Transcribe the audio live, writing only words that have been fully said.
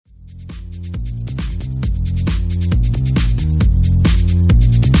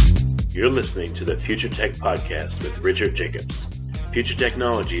You're listening to the Future Tech Podcast with Richard Jacobs. Future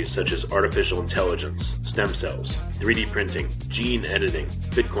technologies such as artificial intelligence, stem cells, 3D printing, gene editing,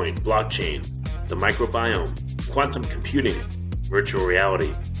 Bitcoin, blockchain, the microbiome, quantum computing, virtual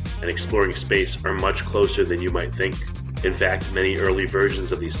reality, and exploring space are much closer than you might think. In fact, many early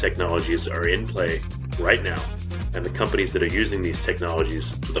versions of these technologies are in play right now, and the companies that are using these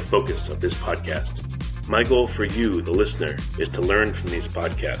technologies are the focus of this podcast. My goal for you, the listener, is to learn from these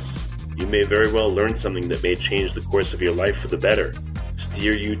podcasts. You may very well learn something that may change the course of your life for the better,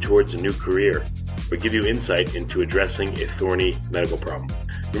 steer you towards a new career, or give you insight into addressing a thorny medical problem.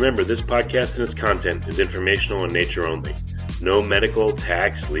 Remember, this podcast and its content is informational in nature only. No medical,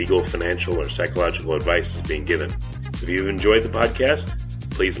 tax, legal, financial, or psychological advice is being given. If you've enjoyed the podcast,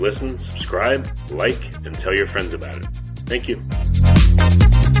 please listen, subscribe, like, and tell your friends about it. Thank you.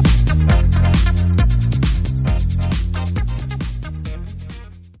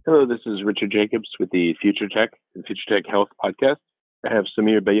 Hello, this is Richard Jacobs with the Future Tech and Future Tech Health podcast. I have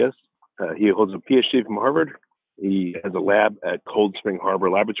Samir Bayez. He holds a PhD from Harvard. He has a lab at Cold Spring Harbor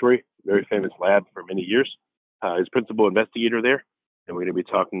Laboratory, very famous lab for many years. He's principal investigator there, and we're going to be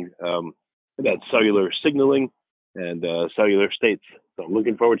talking about cellular signaling and cellular states. So I'm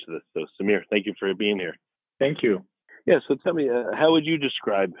looking forward to this. So Samir, thank you for being here. Thank you. Yeah, so tell me, how would you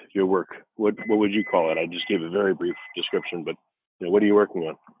describe your work? What would you call it? I just gave a very brief description, but what are you working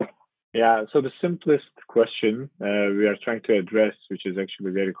on? Yeah, so the simplest question we are trying to address, which is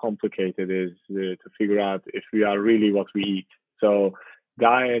actually very complicated, is to figure out if we are really what we eat. So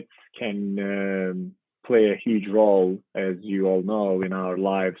diets can play a huge role, as you all know, in our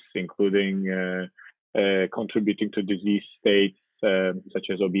lives, including contributing to disease states such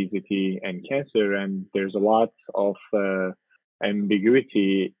as obesity and cancer. And there's a lot of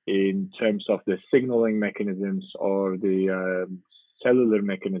ambiguity in terms of the signaling mechanisms or the cellular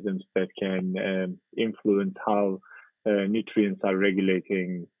mechanisms that can influence how nutrients are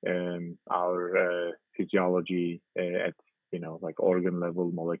regulating our physiology at like organ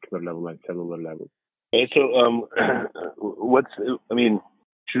level, molecular level, and cellular level. And so,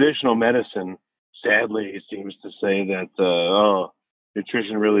 traditional medicine sadly seems to say that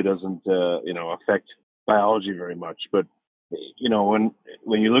nutrition really doesn't affect biology very much. But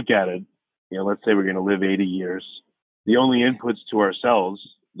when you look at it, let's say we're going to live 80 years. The only inputs to our cells,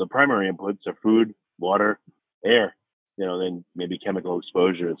 the primary inputs, are food, water, air, then maybe chemical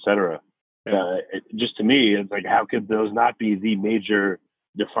exposure, etc. Yeah. Just to me, it's like, how could those not be the major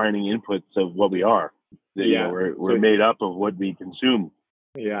defining inputs of what we are? We're made up of what we consume.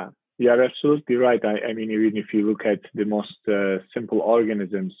 Yeah, you're absolutely right. I mean, even if you look at the most simple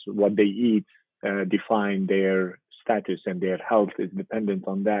organisms, what they eat define their status, and their health is dependent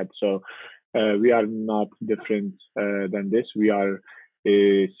on that. So we are not different than this. We are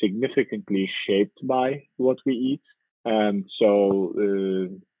significantly shaped by what we eat. So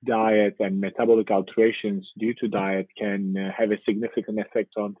diet and metabolic alterations due to diet can have a significant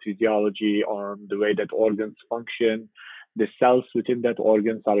effect on physiology, on the way that organs function. The cells within that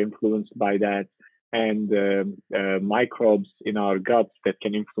organs are influenced by that, and microbes in our guts that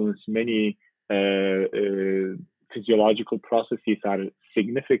can influence many physiological processes are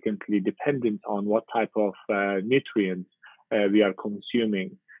significantly dependent on what type of nutrients we are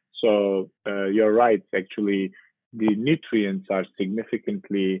consuming. So you're right, actually, the nutrients are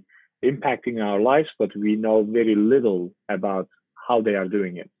significantly impacting our lives, but we know very little about how they are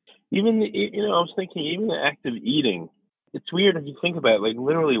doing it. Even, I was thinking, even the act of eating, it's weird if you think about it, like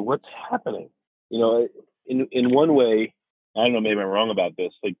literally what's happening. In one way, I don't know, maybe I'm wrong about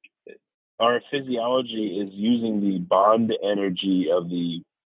this, like our physiology is using the bond energy of the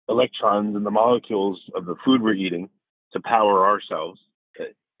electrons and the molecules of the food we're eating to power ourselves.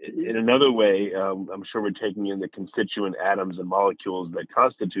 In another way, I'm sure we're taking in the constituent atoms and molecules that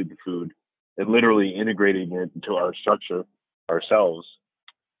constitute the food and literally integrating it into our structure ourselves.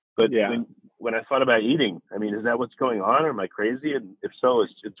 But when I thought about eating, I mean, is that what's going on? Or am I crazy? And if so,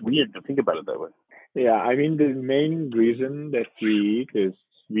 it's weird to think about it that way. Yeah, I mean, the main reason that we eat is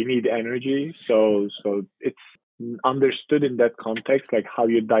we need energy. So it's understood in that context, like how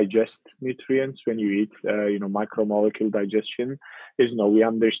you digest nutrients when you eat, micromolecule digestion is, we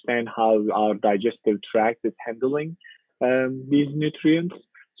understand how our digestive tract is handling these nutrients.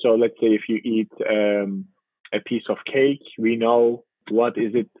 So let's say if you eat a piece of cake, we know what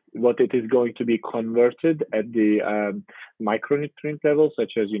it is going to be converted at the micronutrient level,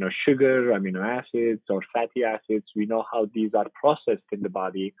 such as sugar, amino acids, or fatty acids. We know how these are processed in the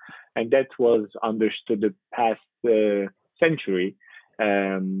body, and that was understood the past century.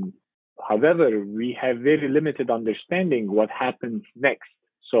 However, we have very limited understanding what happens next.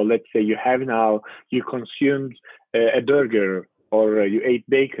 So let's say you consumed a burger or you ate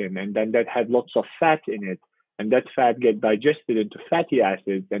bacon, and then that had lots of fat in it, and that fat get digested into fatty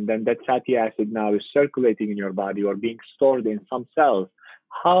acids, and then that fatty acid now is circulating in your body or being stored in some cells.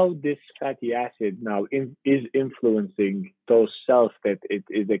 How this fatty acid now is influencing those cells that it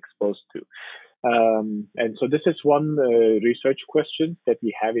is exposed to. And so this is one research question that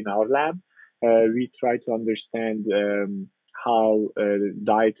we have in our lab. We try to understand how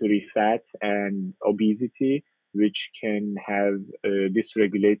dietary fat and obesity, which can have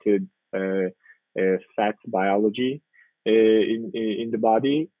dysregulated fat biology in the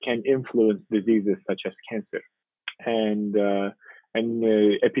body, can influence diseases such as cancer. And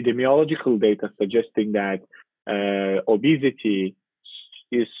epidemiological data suggesting that obesity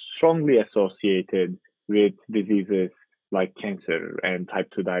is strongly associated with diseases like cancer and type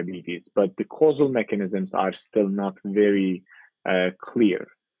 2 diabetes, but the causal mechanisms are still not very clear.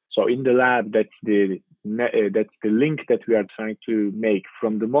 So in the lab, that's the link that we are trying to make.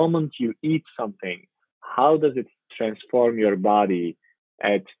 From the moment you eat something, how does it transform your body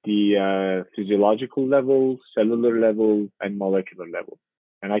at the physiological level, cellular level, and molecular level?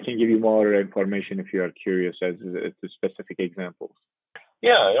 And I can give you more information if you are curious as to specific examples.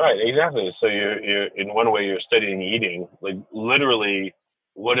 Yeah, right, exactly. So you're in one way you're studying eating, like literally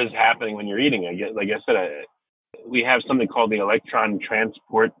what is happening when you're eating. Like I said, we have something called the electron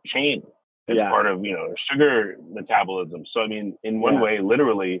transport chain as part of sugar metabolism. So I mean, in one way,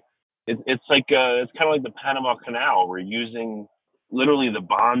 literally, it's like it's kind of like the Panama Canal. We're using literally the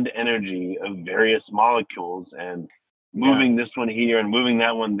bond energy of various molecules and moving this one here and moving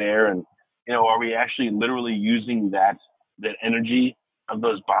that one there, and are we actually literally using that energy of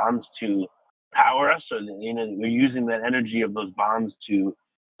those bonds to power us, or we're using that energy of those bonds to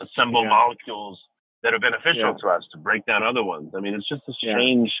assemble molecules that are beneficial to us to break down other ones. I mean, it's just a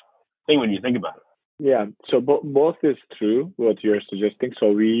strange thing when you think about it. Yeah, so both is true, what you're suggesting.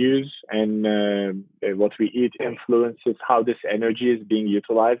 So we use and what we eat influences how this energy is being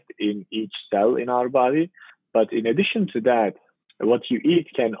utilized in each cell in our body. But in addition to that, what you eat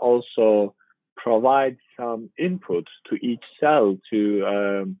can also provide some input to each cell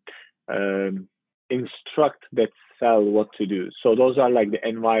to instruct that cell what to do. So those are like the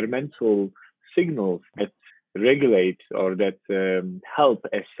environmental signals that regulate or that help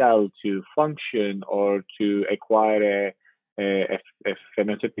a cell to function or to acquire a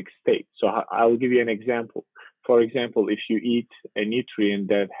phenotypic state. So I'll give you an example. For example, if you eat a nutrient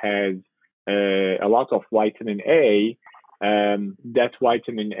that has a lot of vitamin A, that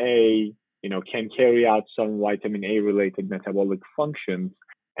vitamin A can carry out some vitamin A related metabolic functions,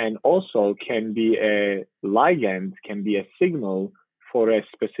 and also can be a ligand, can be a signal for a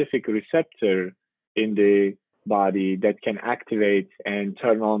specific receptor in the body that can activate and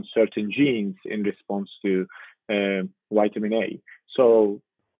turn on certain genes in response to vitamin A. So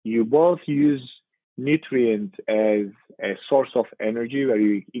you both use nutrient as a source of energy where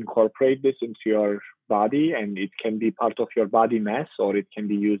you incorporate this into your body, and it can be part of your body mass, or it can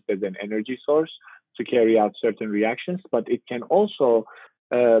be used as an energy source to carry out certain reactions, but it can also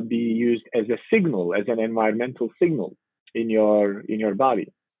be used as a signal, as an environmental signal in your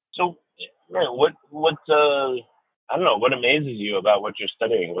body. So what I don't know, what amazes you about what you're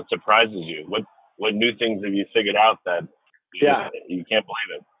studying? What surprises you? What new things have you figured out that you can't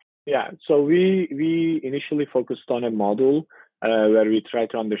believe it? Yeah, so we initially focused on a model where we try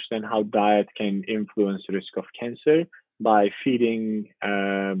to understand how diet can influence risk of cancer by feeding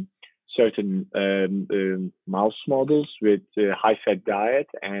certain mouse models with high-fat diet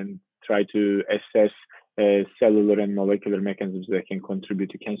and try to assess cellular and molecular mechanisms that can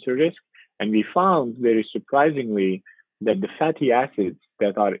contribute to cancer risk. And we found, very surprisingly, that the fatty acids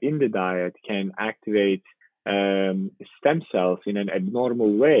that are in the diet can activate stem cells in an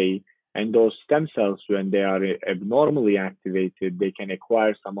abnormal way. And those stem cells, when they are abnormally activated, they can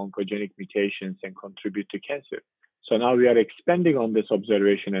acquire some oncogenic mutations and contribute to cancer. So now we are expanding on this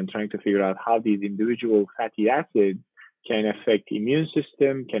observation and trying to figure out how these individual fatty acids can affect immune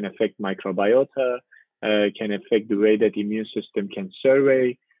system, can affect microbiota, can affect the way that immune system can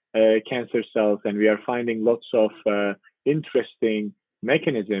survey cancer cells. And we are finding lots of interesting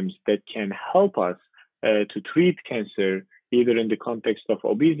mechanisms that can help us to treat cancer, either in the context of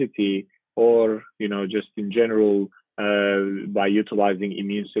obesity or, just in general, by utilizing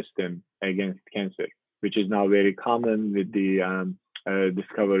immune system against cancer, which is now very common with the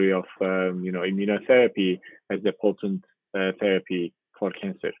discovery of, immunotherapy as a potent therapy for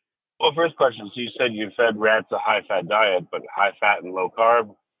cancer. Well, first question. So you said you fed rats a high-fat diet, but high-fat and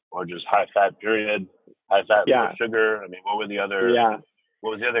low-carb, or just high-fat period, high-fat, low sugar? I mean, what were the other...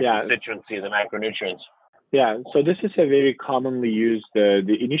 What was the other Yeah. constituency of the macronutrients? Yeah, so this is a very commonly used,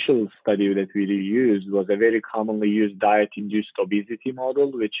 the initial study that we used was a very commonly used diet-induced obesity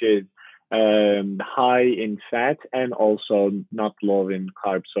model, which is high in fat and also not low in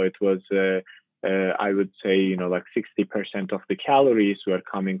carbs. So it was, I would say, like 60% of the calories were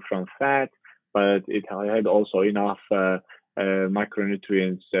coming from fat, but it had also enough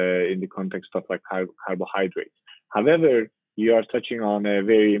macronutrients in the context of like carbohydrates. However, you are touching on a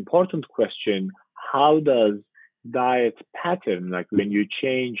very important question. How does diet pattern, like when you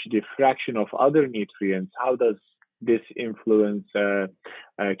change the fraction of other nutrients, how does this influence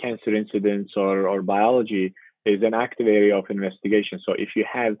cancer incidence or biology is an active area of investigation. So if you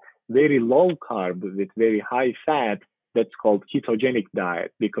have very low carb with very high fat, that's called ketogenic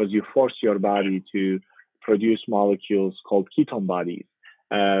diet because you force your body to produce molecules called ketone bodies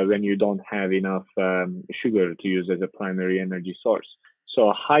when you don't have enough sugar to use as a primary energy source. So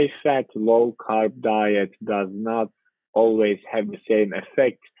a high fat, low carb diet does not always have the same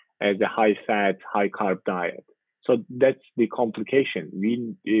effect as a high fat, high carb diet. So that's the complication.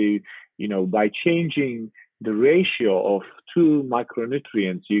 We, by changing the ratio of two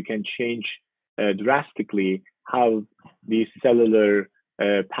macronutrients, you can change drastically how these cellular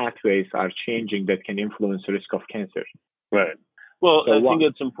pathways are changing that can influence the risk of cancer. Right. Well, so I think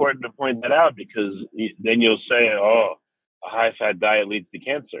it's important to point that out because then you'll say, oh, a high fat diet leads to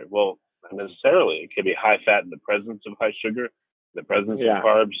cancer. Well, not necessarily. It could be high fat in the presence of high sugar, the presence of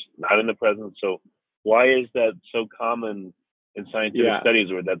carbs, not in the presence. So why is that so common in scientific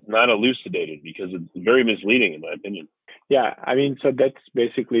studies where that's not elucidated? Because it's very misleading, in my opinion. Yeah, I mean, so that's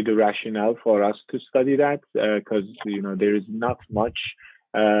basically the rationale for us to study that because, there is not much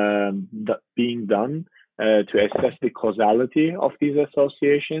being done to assess the causality of these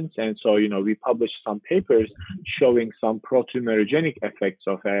associations. And so, we published some papers showing some proteomerogenic effects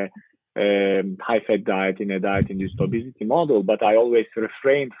of a high-fat diet in a diet-induced obesity model, but I always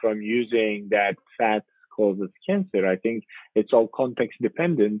refrained from using that fat causes cancer. I think it's all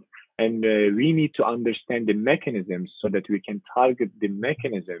context-dependent, and we need to understand the mechanisms so that we can target the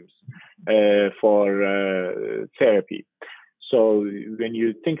mechanisms for therapy. So when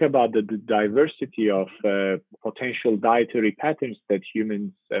you think about the diversity of potential dietary patterns that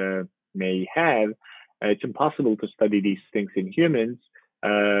humans may have, it's impossible to study these things in humans.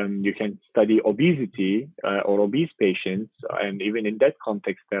 You can study obesity or obese patients, and even in that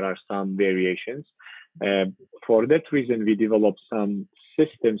context, there are some variations. For that reason, we developed some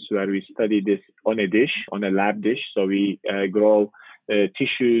systems where we study this on a dish, on a lab dish. So we grow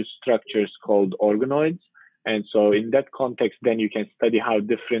tissue structures called organoids. And so in that context, then you can study how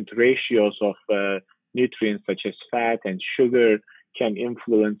different ratios of nutrients such as fat and sugar can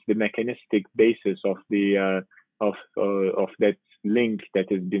influence the mechanistic basis of the of that link that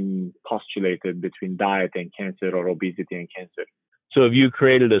has been postulated between diet and cancer or obesity and cancer. So have you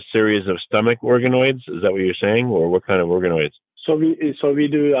created a series of stomach organoids? Is that what you're saying, or what kind of organoids? So we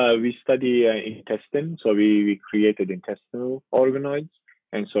study intestine. So we created intestinal organoids.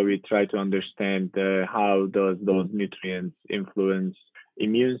 And so we try to understand how does those nutrients influence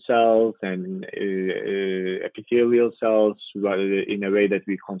immune cells and epithelial cells in a way that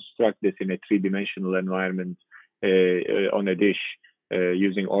we construct this in a three-dimensional environment on a dish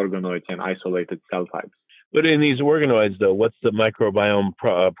using organoids and isolated cell types. But in these organoids, though, what's the microbiome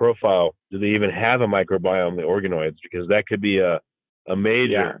profile? Do they even have a microbiome, the organoids? Because that could be a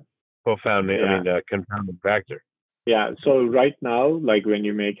major confounding factor. Yeah, so right now, like when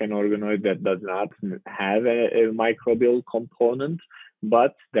you make an organoid that does not have a microbial component,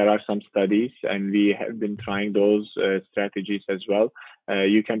 but there are some studies, and we have been trying those strategies as well.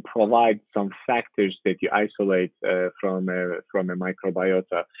 You can provide some factors that you isolate from a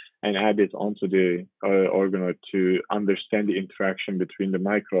microbiota and add it onto the organoid to understand the interaction between the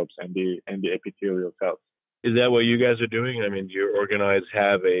microbes and the epithelial cells. Is that what you guys are doing? I mean, do your organoids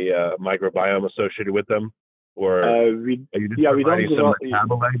have a microbiome associated with them? Or we don't grow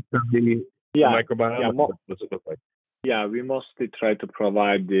metabolites of the microbiome? What's it look like? Yeah, we mostly try to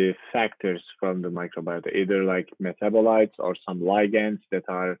provide the factors from the microbiota, either like metabolites or some ligands that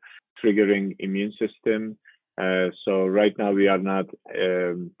are triggering immune system. So right now we are not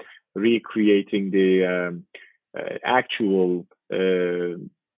recreating the actual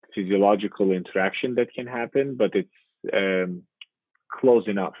physiological interaction that can happen, but it's close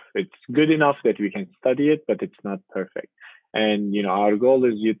enough. It's good enough that we can study it, but it's not perfect. And our goal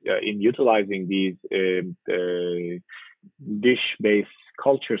is in utilizing these dish-based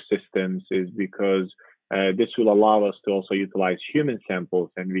culture systems is because this will allow us to also utilize human samples,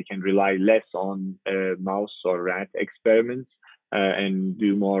 and we can rely less on mouse or rat experiments and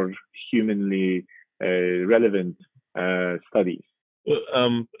do more humanly relevant studies.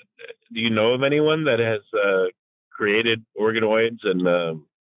 Well, do you know of anyone that has created organoids and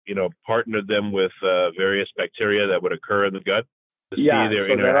partnered them with various bacteria that would occur in the gut to see their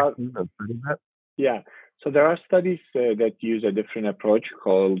interaction and study that? Yeah. So there are studies that use a different approach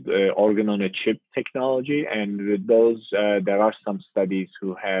called organ-on-a-chip technology, and with those, there are some studies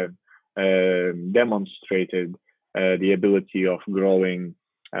who have demonstrated the ability of growing,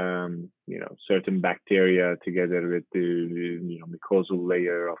 certain bacteria together with the mucosal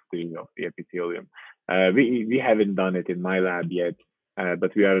layer of the epithelium. We haven't done it in my lab yet,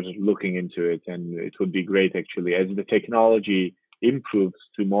 but we are looking into it, and it would be great actually as the technology improves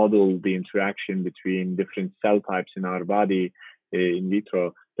to model the interaction between different cell types in our body in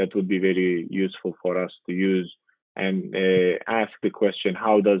vitro. That would be very useful for us to use and ask the question,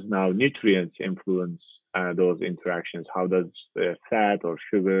 how does now nutrients influence those interactions? How does fat or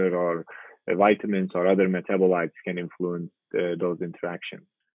sugar or vitamins or other metabolites can influence those interactions?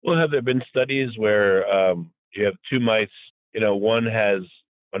 Well, have there been studies where you have two mice, one has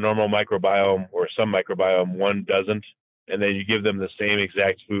a normal microbiome or some microbiome, one doesn't, and then you give them the same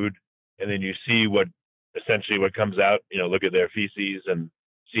exact food, and then you see what comes out, look at their feces and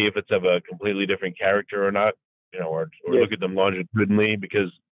see if it's of a completely different character or not, or Yes. Look at them longitudinally,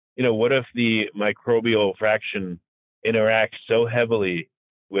 because, what if the microbial fraction interacts so heavily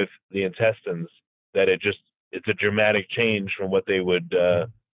with the intestines that it's a dramatic change from what they would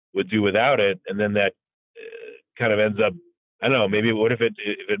do without it, and then that kind of ends up, I don't know, maybe what if it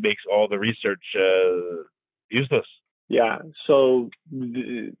makes all the research useless? Yeah, so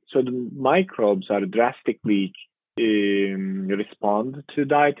the microbes are drastically respond to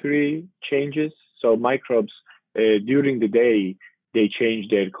dietary changes. So microbes during the day they change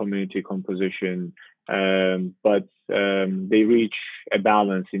their community composition, but they reach a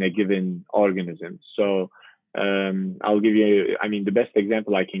balance in a given organism. So I'll give you, the best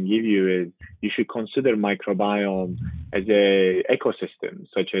example I can give you is you should consider microbiome as a ecosystem,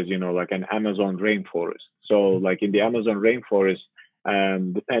 such as, like an Amazon rainforest. So like in the Amazon rainforest,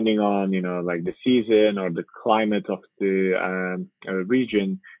 depending on, like the season or the climate of the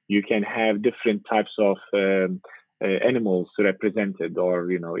region, you can have different types of animals represented,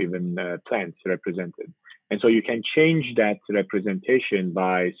 or, even plants represented. And so you can change that representation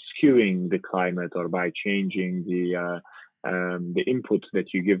by skewing the climate or by changing the input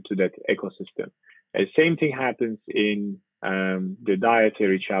that you give to that ecosystem. The same thing happens in the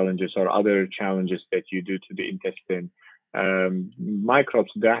dietary challenges or other challenges that you do to the intestine.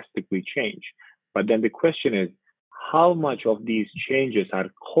 Microbes drastically change. But then the question is, how much of these changes are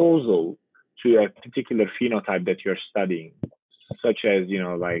causal to a particular phenotype that you're studying, such as,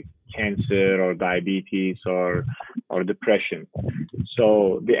 like cancer or diabetes or depression?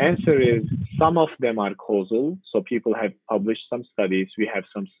 So the answer is some of them are causal. So people have published some studies. We have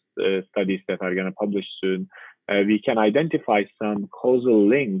some studies that are going to publish soon. We can identify some causal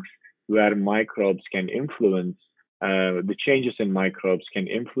links where microbes can influence, the changes in microbes can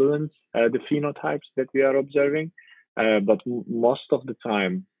influence the phenotypes that we are observing. But most of the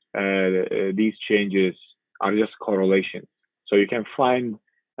time, these changes are just correlations. So you can find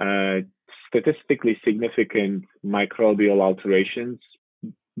statistically significant microbial alterations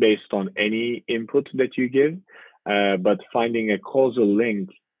based on any input that you give, but finding a causal link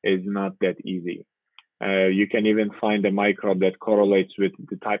is not that easy. You can even find a microbe that correlates with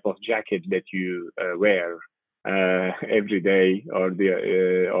the type of jacket that you wear every day, or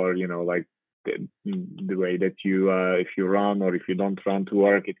like the way that you, if you run or if you don't run to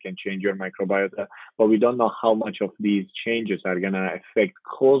work, it can change your microbiota. But we don't know how much of these changes are going to affect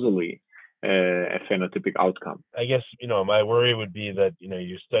causally a phenotypic outcome. I guess, my worry would be that,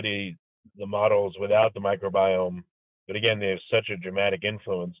 you study the models without the microbiome, but again, they have such a dramatic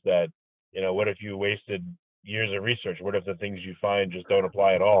influence that, what if you wasted years of research? What if the things you find just don't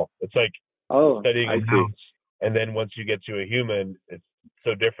apply at all? It's like studying a mouse, and then once you get to a human, it's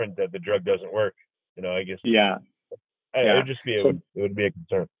so different that the drug doesn't work. I guess. Yeah. It would just be, it would be a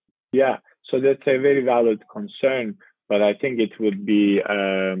concern. Yeah. So that's a very valid concern, but I think it would be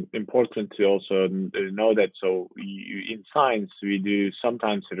important to also know that. So in science, we do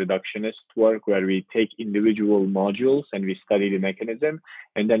sometimes reductionist work where we take individual modules and we study the mechanism,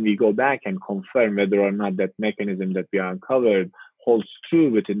 and then we go back and confirm whether or not that mechanism that we uncovered holds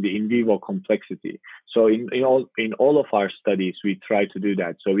true within the in vivo complexity. So in all of our studies, we try to do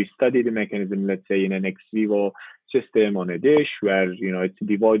that. So we study the mechanism, let's say in an ex vivo system on a dish where, it's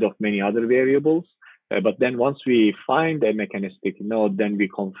devoid of many other variables. But then once we find a mechanistic node, then we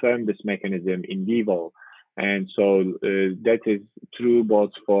confirm this mechanism in vivo. And so that is true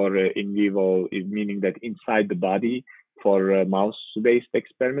both for in vivo, meaning that inside the body for mouse-based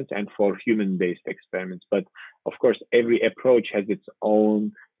experiments and for human-based experiments. But of course, every approach has its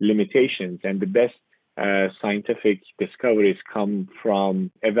own limitations, and the best scientific discoveries come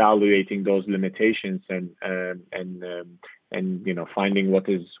from evaluating those limitations and finding what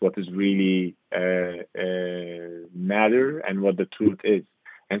is really matter and what the truth is.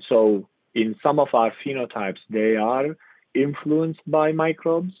 And so in some of our phenotypes, they are influenced by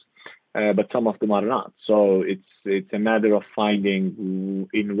microbes, but some of them are not. So it's a matter of finding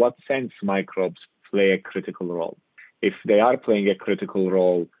in what sense microbes play a critical role. If they are playing a critical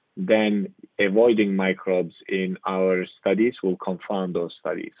role, then avoiding microbes in our studies will confound those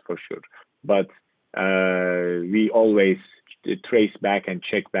studies for sure. But we always trace back and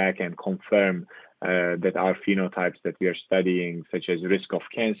check back and confirm that our phenotypes that we are studying, such as risk of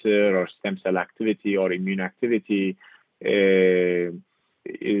cancer or stem cell activity or immune activity, is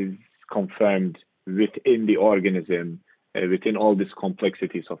confirmed within the organism, within all these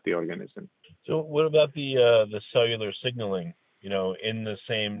complexities of the organism. So what about the cellular signaling, in the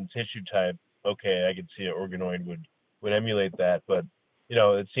same tissue type? Okay, I could see an organoid would emulate that, but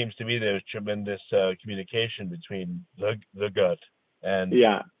it seems to me there's tremendous communication between the gut and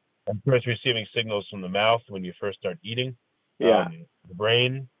first receiving signals from the mouth when you first start eating. The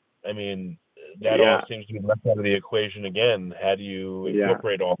brain. I mean, that all seems to be left out of the equation again. How do you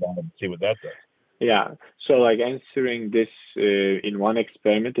incorporate all that and see what that does? Yeah. So answering this in one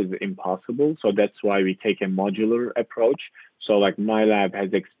experiment is impossible. So that's why we take a modular approach. So my lab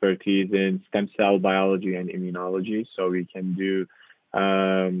has expertise in stem cell biology and immunology. So we can do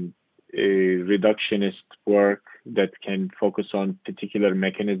reductionist work that can focus on particular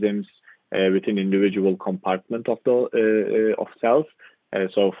mechanisms within individual compartment of cells.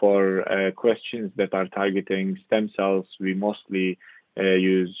 So for questions that are targeting stem cells, we mostly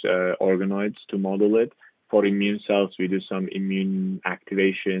use organoids to model it. For immune cells, we do some immune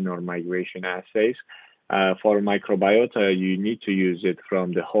activation or migration assays. For microbiota, you need to use it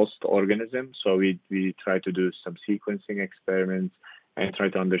from the host organism. So we try to do some sequencing experiments and try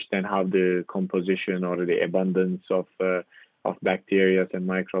to understand how the composition or the abundance of bacteria and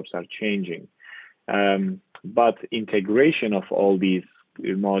microbes are changing. But integration of all these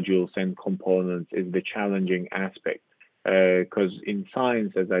modules and components is the challenging aspect. Because in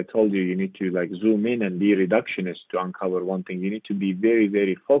science, as I told you, you need to zoom in and be reductionist to uncover one thing. You need to be very,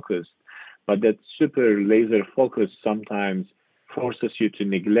 very focused, but that super laser focus sometimes forces you to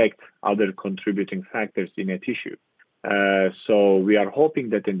neglect other contributing factors in a tissue. So we are hoping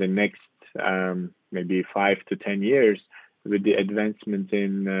that in the next maybe 5 to 10 years, with the advancement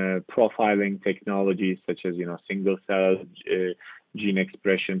in profiling technologies such as single cell gene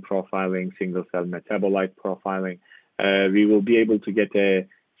expression profiling, single cell metabolite profiling, we will be able to get a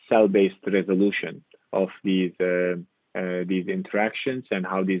cell-based resolution of these interactions and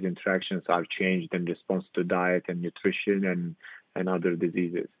how these interactions are changed in response to diet and nutrition and other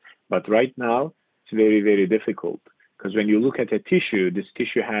diseases. But right now, it's very, very difficult because when you look at a tissue, this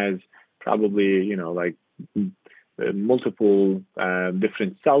tissue has probably, multiple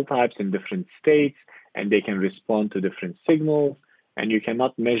different cell types in different states, and they can respond to different signals. And you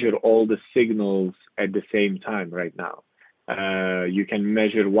cannot measure all the signals at the same time right now. You can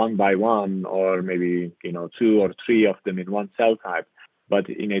measure one by one or maybe, 2 or 3 of them in one cell type. But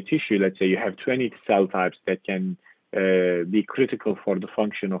in a tissue, let's say you have 20 cell types that can be critical for the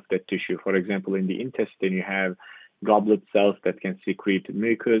function of that tissue. For example, in the intestine, you have goblet cells that can secrete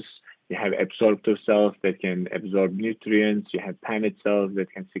mucus. You have absorptive cells that can absorb nutrients. You have Paneth cells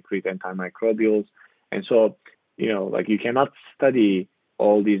that can secrete antimicrobials. And so, you cannot study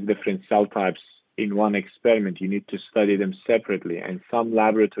all these different cell types in one experiment. You need to study them separately. And some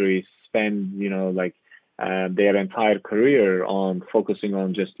laboratories spend, their entire career on focusing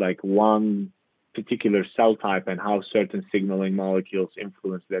on just one particular cell type and how certain signaling molecules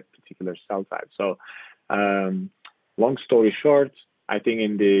influence that particular cell type. So, long story short, I think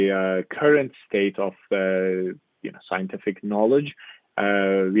in the current state of scientific knowledge,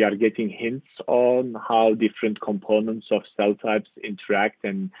 we are getting hints on how different components of cell types interact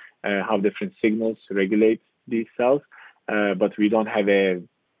and how different signals regulate these cells, but we don't have a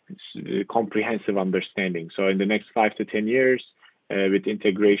comprehensive understanding. So in the next 5 to 10 years, with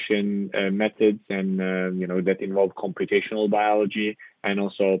integration methods and that involve computational biology and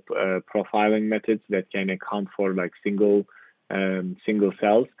also profiling methods that can account for single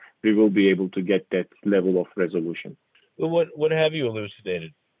cells, we will be able to get that level of resolution. Well, what have you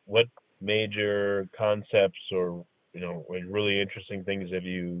elucidated? What major concepts or really interesting things have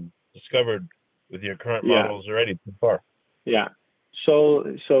you discovered with your current Yeah. models already so far? Yeah.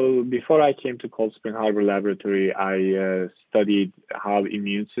 So before I came to Cold Spring Harbor Laboratory, I studied how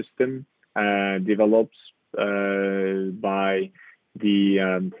immune system develops by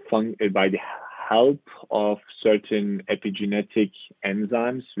by the help of certain epigenetic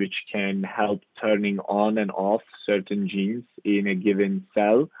enzymes, which can help turning on and off certain genes in a given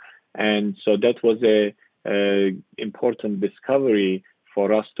cell. And so that was a important discovery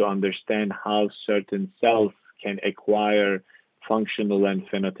for us to understand how certain cells can acquire functional and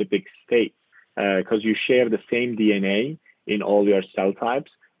phenotypic states because you share the same DNA in all your cell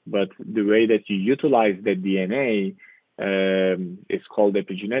types, but the way that you utilize that DNA is called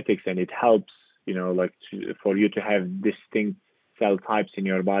epigenetics, and it helps, for you to have distinct cell types in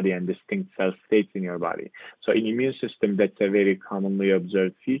your body and distinct cell states in your body. So in immune system, that's a very commonly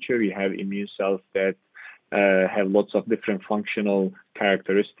observed feature. You have immune cells that have lots of different functional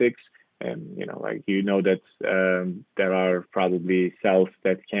characteristics. And that there are probably cells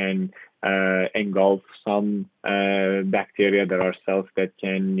that can engulf some bacteria. There are cells that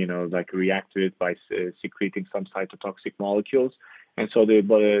can react to it by secreting some cytotoxic molecules. And so the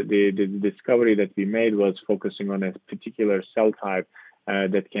discovery that we made was focusing on a particular cell type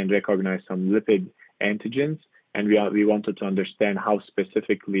that can recognize some lipid antigens, and we wanted to understand how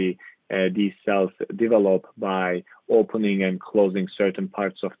specifically these cells develop by opening and closing certain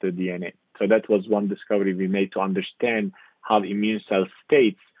parts of the DNA. So that was one discovery we made to understand how immune cell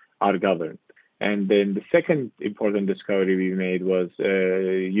states are governed. And then the second important discovery we made was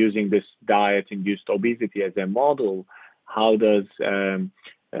using this diet-induced obesity as a model. How does a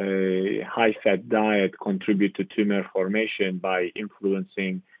high-fat diet contribute to tumor formation by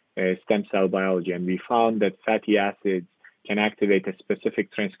influencing stem cell biology? And we found that fatty acids can activate a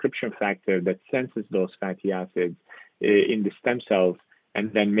specific transcription factor that senses those fatty acids in the stem cells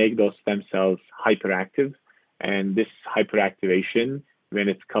and then make those stem cells hyperactive. And this hyperactivation, when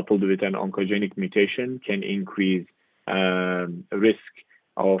it's coupled with an oncogenic mutation, can increase risk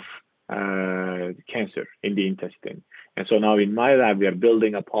of cancer in the intestine. And so now in my lab, we are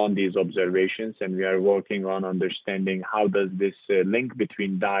building upon these observations, and we are working on understanding how does this link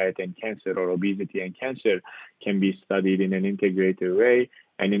between diet and cancer, or obesity and cancer, can be studied in an integrated way.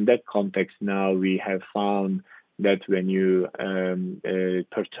 And in that context, now we have found that when you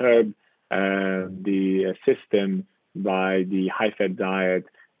perturb the system by the high-fat diet,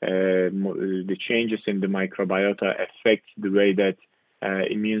 the changes in the microbiota affect the way that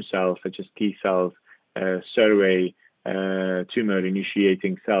immune cells, such as T cells, survey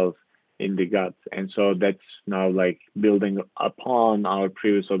tumor-initiating cells in the gut. And so that's now building upon our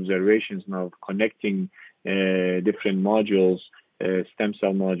previous observations, now connecting different modules, stem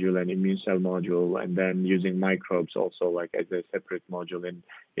cell module and immune cell module, and then using microbes also as a separate module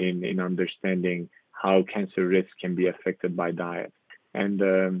in understanding how cancer risk can be affected by diet. And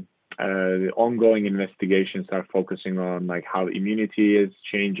the ongoing investigations are focusing on how immunity is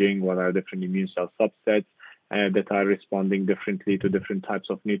changing, what are different immune cell subsets that are responding differently to different types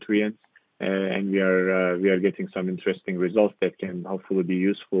of nutrients, and we are getting some interesting results that can hopefully be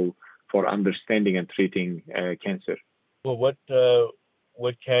useful for understanding and treating cancer. Well, what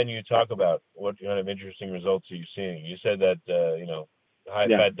can you talk about? What kind of interesting results are you seeing? You said that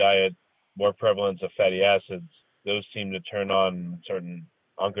high-fat diet, more prevalence of fatty acids, those seem to turn on certain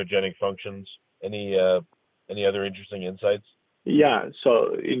oncogenic functions. Any other interesting insights? Yeah,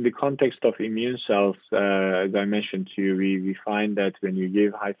 so in the context of immune cells, as I mentioned to you, we find that when you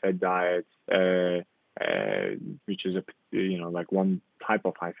give high-fat diet, which is one type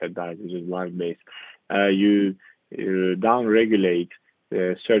of high-fat diet, which is lard-based, you downregulate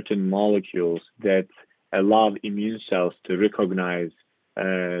certain molecules that allow immune cells to recognize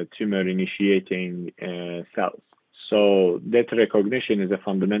tumor-initiating cells. So that recognition is a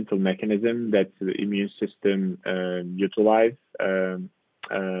fundamental mechanism that the immune system utilize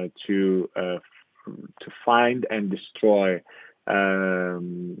to find and destroy a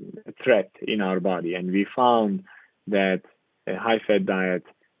threat in our body. And we found that a high-fat diet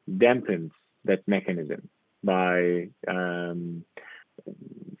dampens that mechanism by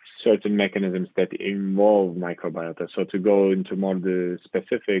certain mechanisms that involve microbiota. So to go into more the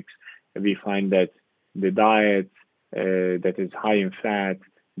specifics, we find that the diet that is high in fat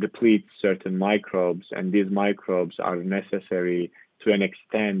depletes certain microbes, and these microbes are necessary to an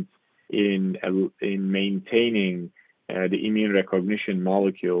extent in maintaining the immune recognition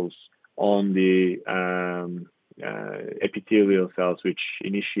molecules on the epithelial cells which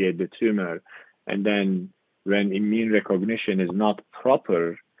initiate the tumor. And then when immune recognition is not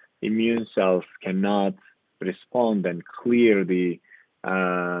proper, immune cells cannot respond and clear the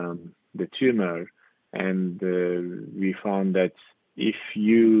the tumor, and we found that if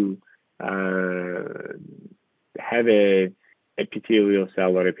you have a epithelial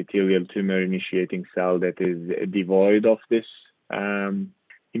cell or epithelial tumor initiating cell that is devoid of this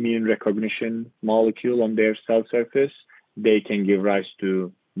immune recognition molecule on their cell surface, they can give rise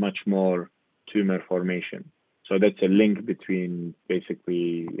to much more tumor formation. So that's a link between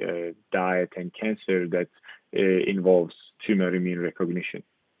basically diet and cancer that involves tumor immune recognition.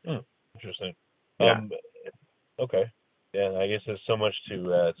 Interesting. Yeah. Okay. Yeah, I guess there's so much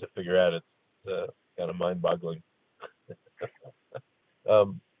to figure out. It's kind of mind-boggling.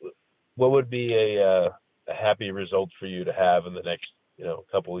 What would be a happy result for you to have in the next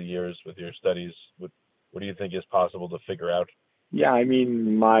couple of years with your studies? What do you think is possible to figure out? Yeah, I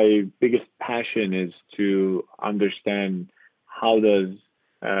mean, my biggest passion is to understand how does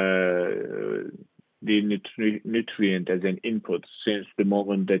the nutrient as an input, since the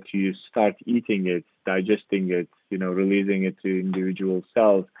moment that you start eating it, digesting it, releasing it to individual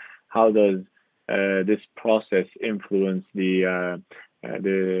cells, how does this process influence the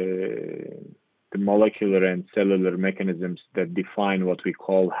molecular and cellular mechanisms that define what we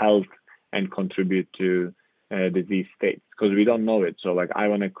call health and contribute to disease states? Because we don't know it. So I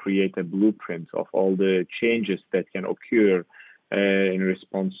want to create a blueprint of all the changes that can occur in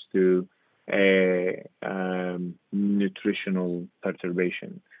response to a nutritional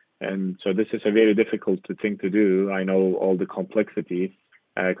perturbation. And so this is a very difficult thing to do. I know all the complexities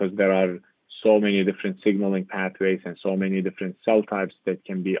because there are so many different signaling pathways and so many different cell types that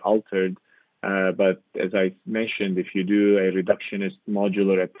can be altered. But as I mentioned, if you do a reductionist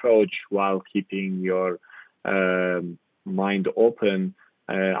modular approach while keeping your mind open,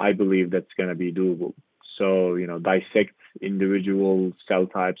 I believe that's going to be doable. So, dissect individual cell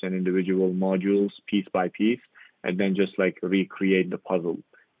types and individual modules piece by piece, and then just recreate the puzzle.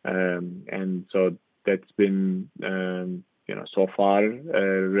 And so that's been, so far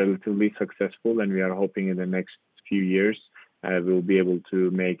relatively successful, and we are hoping in the next few years we'll be able to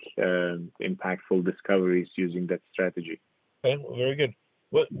make impactful discoveries using that strategy. Okay, well, very good.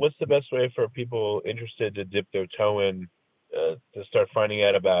 What's the best way for people interested to dip their toe in to start finding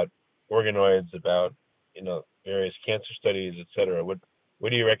out about organoids, about various cancer studies, etc.? What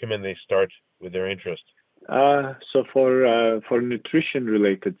do you recommend they start with their interest? So for nutrition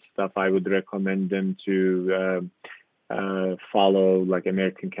related stuff, I would recommend them to follow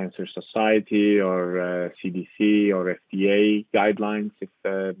American Cancer Society or CDC or FDA guidelines. If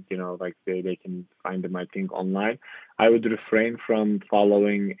they can find them, I think, online. I would refrain from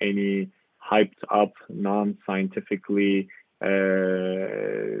following any hyped up, non-scientifically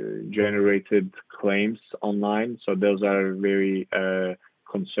generated claims online. So those are very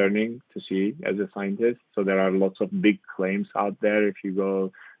concerning to see as a scientist. So there are lots of big claims out there. If you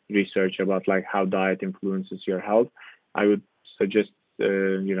go research about how diet influences your health, I would suggest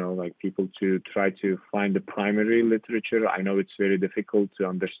people to try to find the primary literature. I know it's very difficult to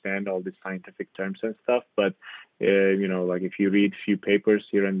understand all the scientific terms and stuff, but if you read few papers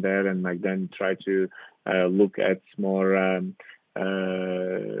here and there and then try to look at more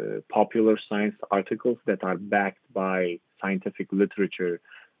popular science articles that are backed by scientific literature,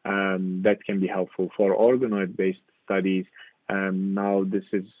 that can be helpful for organoid-based studies. Now this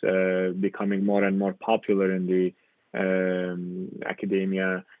is becoming more and more popular in the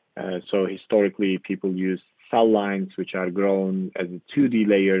academia. So historically, people used cell lines, which are grown as 2D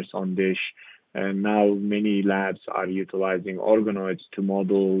layers on dish. And now many labs are utilizing organoids to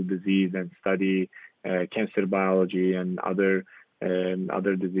model disease and study cancer biology and other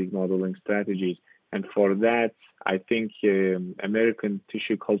disease modeling strategies. And for that, I think American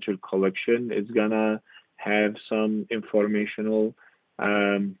Tissue Culture Collection is gonna have some informational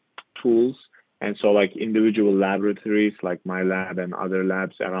tools. And so individual laboratories like my lab and other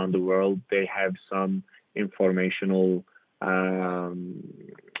labs around the world, they have some informational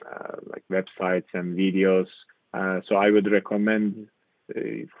websites and videos. So I would recommend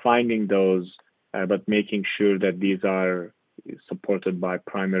finding those, but making sure that these are supported by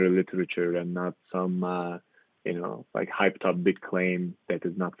primary literature and not some hyped up big claim that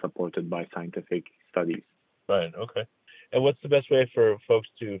is not supported by scientific studies. Right. Okay. And what's the best way for folks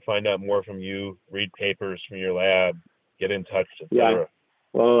to find out more from you, read papers from your lab, get in touch, etc.? Yeah.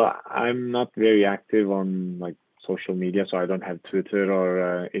 Well, I'm not very active on social media, so I don't have Twitter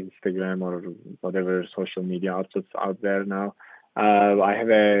or Instagram or whatever social media outlets out there now. I have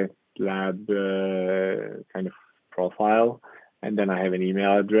a lab kind of profile, and then I have an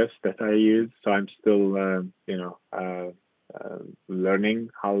email address that I use. So I'm still, learning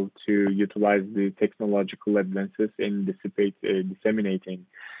how to utilize the technological advances in disseminating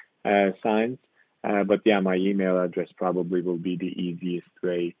science. But yeah, my email address probably will be the easiest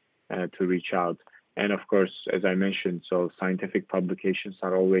way to reach out. And of course, as I mentioned, so scientific publications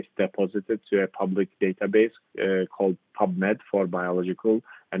are always deposited to a public database called PubMed for biological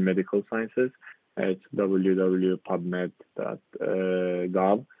and medical sciences. It's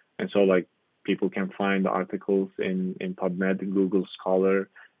www.pubmed.gov. And so like people can find articles in PubMed. Google Scholar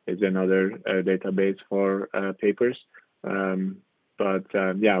is another database for papers.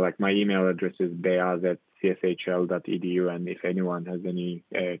 Yeah, like my email address is beyaz@cshl.edu, and if anyone has any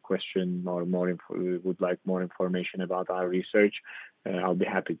question or would like more information about our research, I'll be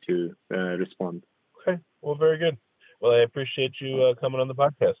happy to respond. Okay, well, very good. Well, I appreciate you coming on the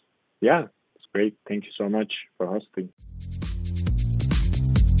podcast. Yeah, it's great. Thank you so much for hosting.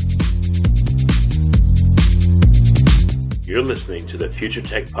 You're listening to the Future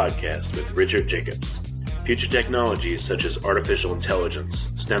Tech Podcast with Richard Jacobs. Future technologies such as artificial intelligence,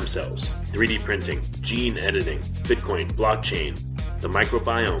 stem cells, 3D printing, gene editing, Bitcoin, blockchain, the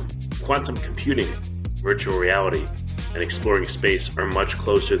microbiome, quantum computing, virtual reality, and exploring space are much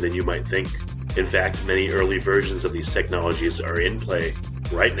closer than you might think. In fact, many early versions of these technologies are in play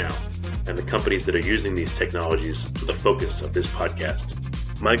right now, and the companies that are using these technologies are the focus of this podcast.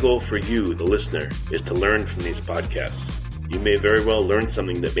 My goal for you, the listener, is to learn from these podcasts. You may very well learn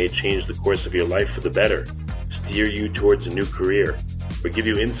something that may change the course of your life for the better, steer you towards a new career, or give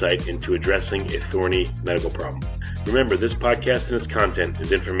you insight into addressing a thorny medical problem. Remember, this podcast and its content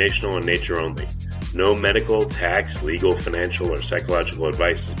is informational in nature only. No medical, tax, legal, financial, or psychological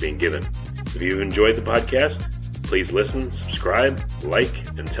advice is being given. If you enjoyed the podcast, please listen, subscribe, like,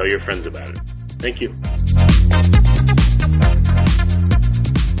 and tell your friends about it. Thank you.